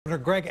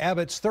Governor Greg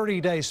Abbott's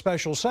 30-day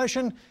special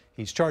session.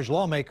 He's charged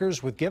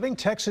lawmakers with giving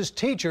Texas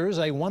teachers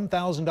a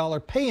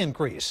 $1,000 pay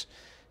increase.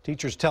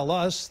 Teachers tell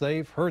us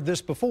they've heard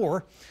this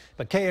before,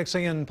 but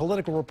KXAN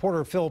political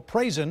reporter Phil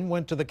Prazan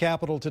went to the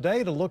Capitol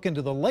today to look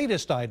into the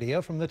latest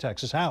idea from the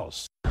Texas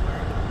House.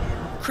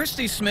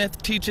 Christy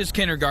Smith teaches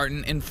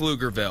kindergarten in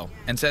Pflugerville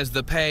and says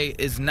the pay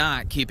is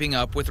not keeping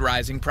up with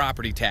rising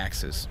property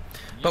taxes.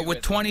 But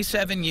with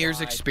 27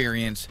 years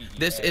experience,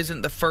 this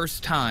isn't the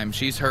first time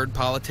she's heard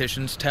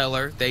politicians tell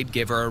her they'd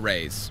give her a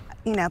raise.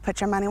 You know,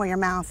 put your money where your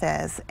mouth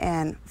is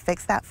and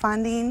fix that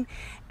funding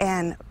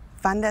and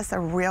fund us a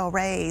real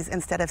raise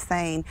instead of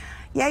saying,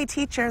 yay,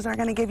 teachers are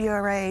going to give you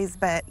a raise,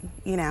 but,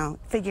 you know,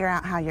 figure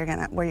out how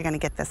where you're going to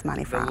get this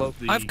money from.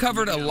 I've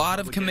covered a lot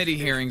of committee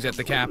hearings at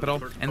the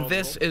Capitol, and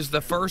this is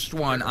the first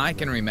one I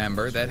can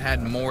remember that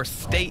had more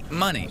state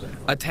money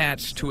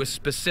attached to a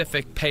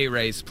specific pay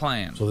raise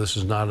plan. So this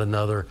is not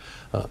another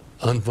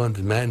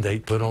unfunded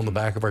mandate put on the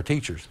back of our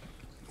teachers.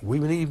 We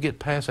need to get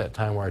past that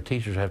time where our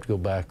teachers have to go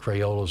buy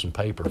Crayolas and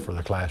paper for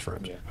their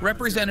classrooms.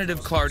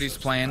 Representative Clardy's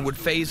plan would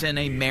phase in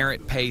a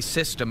merit pay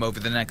system over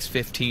the next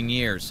 15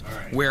 years,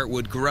 where it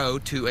would grow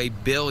to $1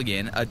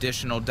 billion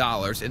additional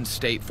dollars in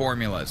state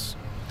formulas.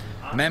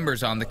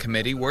 Members on the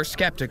committee were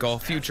skeptical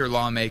future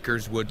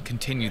lawmakers would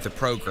continue the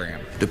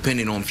program.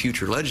 Depending on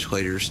future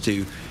legislators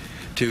to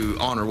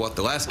honor what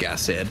the last guy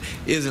said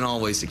isn't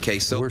always the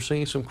case. So we're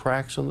seeing some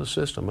cracks in the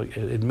system,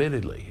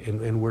 admittedly,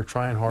 and we're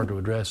trying hard to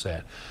address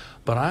that.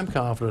 But I'm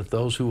confident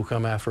those who will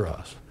come after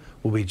us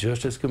will be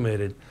just as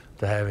committed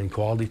to having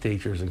quality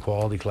teachers and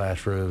quality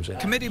classrooms.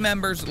 Committee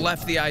members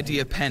left the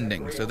idea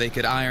pending so they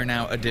could iron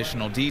out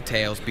additional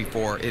details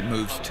before it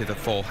moves to the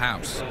full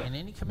House.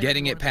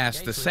 Getting it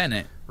past the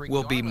Senate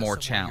will be more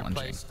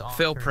challenging.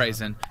 Phil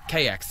Prazan,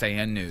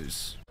 KXAN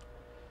News.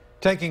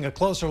 Taking a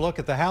closer look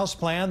at the House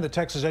plan, the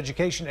Texas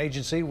Education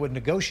Agency would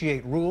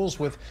negotiate rules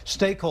with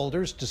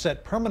stakeholders to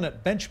set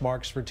permanent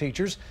benchmarks for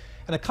teachers.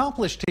 An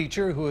accomplished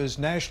teacher who is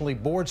nationally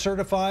board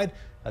certified,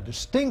 a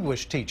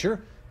distinguished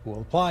teacher who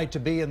will apply to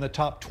be in the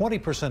top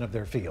 20% of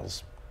their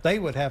fields. They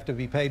would have to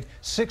be paid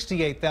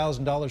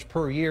 $68,000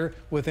 per year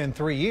within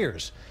 3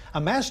 years.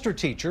 A master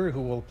teacher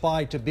who will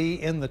apply to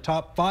be in the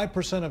top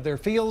 5% of their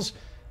fields,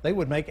 they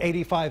would make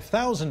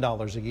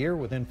 $85,000 a year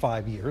within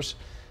 5 years.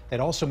 They'd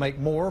also make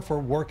more for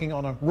working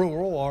on a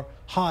rural or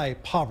high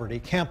poverty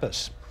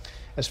campus.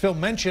 As Phil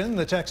mentioned,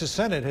 the Texas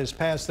Senate has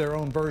passed their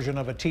own version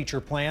of a teacher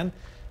plan.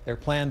 Their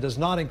plan does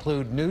not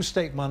include new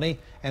state money,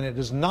 and it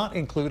does not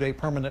include a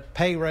permanent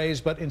pay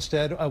raise, but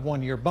instead a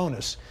one-year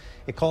bonus.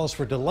 It calls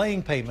for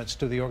delaying payments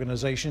to the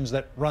organizations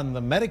that run the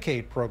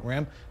Medicaid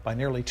program by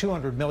nearly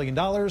 $200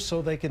 million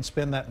so they can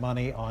spend that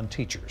money on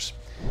teachers.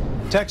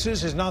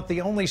 Texas is not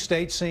the only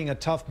state seeing a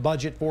tough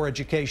budget for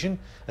education.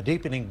 A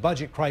deepening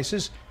budget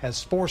crisis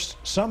has forced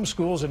some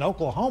schools in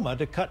Oklahoma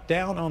to cut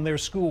down on their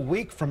school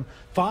week from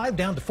 5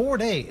 down to 4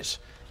 days.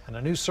 And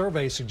a new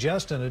survey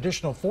suggests an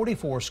additional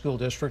 44 school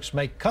districts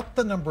may cut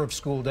the number of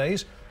school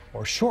days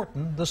or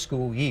shorten the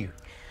school year.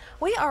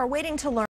 We are waiting to learn.